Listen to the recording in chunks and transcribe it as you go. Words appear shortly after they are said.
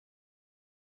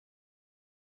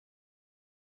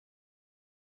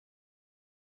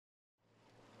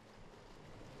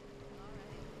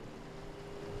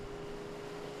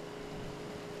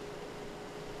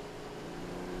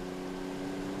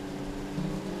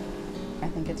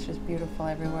think it's just beautiful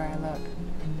everywhere I look.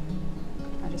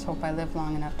 I just hope I live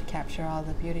long enough to capture all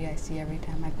the beauty I see every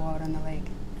time I go out on the lake.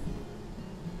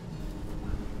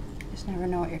 You just never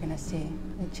know what you're going to see.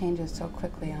 It changes so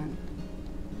quickly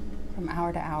from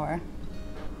hour to hour.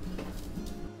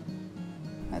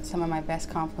 That's some of my best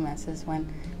compliments, is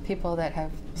when people that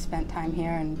have spent time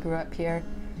here and grew up here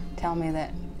tell me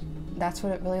that that's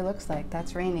what it really looks like.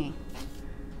 That's Rainy.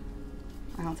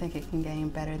 I don't think it can get any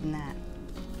better than that.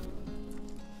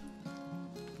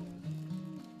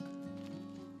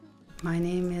 My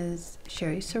name is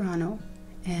Cherie Serrano,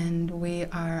 and we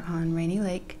are on Rainy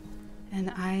Lake, and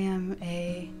I am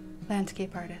a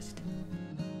landscape artist.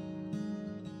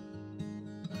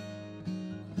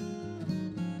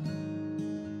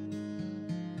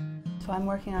 So I'm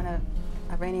working on a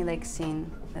Rainy Lake scene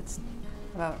that's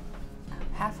about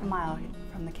half a mile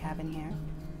from the cabin here.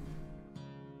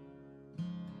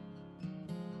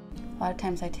 A lot of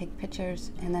times I take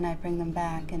pictures and then I bring them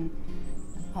back, and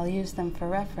I'll use them for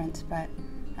reference, but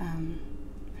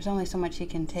there's only so much you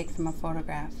can take from a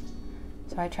photograph.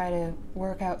 So I try to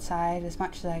work outside as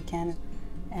much as I can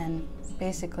and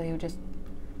basically just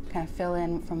kind of fill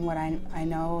in from what I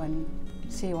know and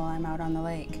see while I'm out on the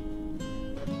lake.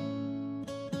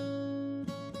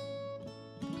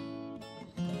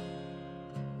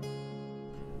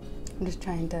 I'm just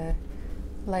trying to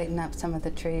lighten up some of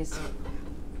the trees.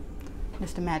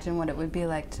 Just imagine what it would be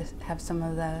like to have some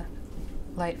of the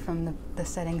light from the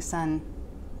setting sun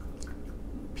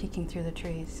peeking through the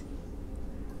trees.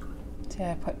 So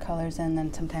I put colors in,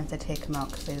 then sometimes I take them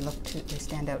out because they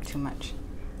stand out too much.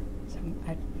 So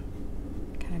I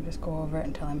kind of just go over it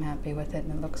until I'm happy with it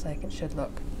and it looks like it should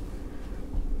look.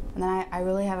 And then I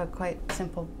really have a quite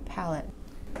simple palette.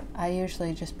 I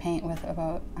usually just paint with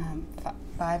about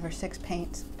 5 or 6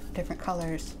 paints, different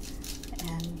colors,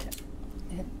 and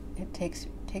it takes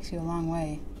you a long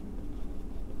way.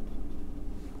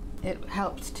 It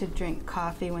helps to drink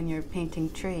coffee when you're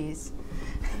painting trees,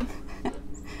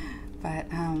 but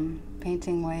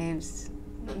painting waves,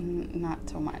 not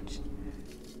so much.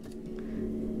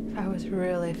 If I was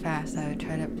really fast, I would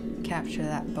try to capture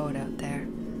that boat out there.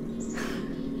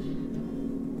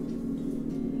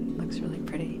 Looks really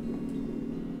pretty.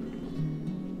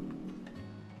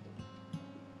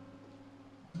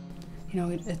 You know,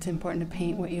 it's important to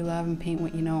paint what you love and paint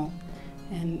what you know,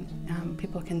 and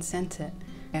people can sense it.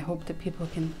 I hope that people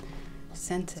can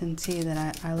sense and see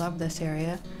that I love this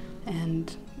area,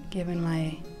 and given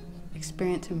my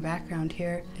experience and background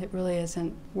here, it really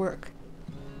isn't work.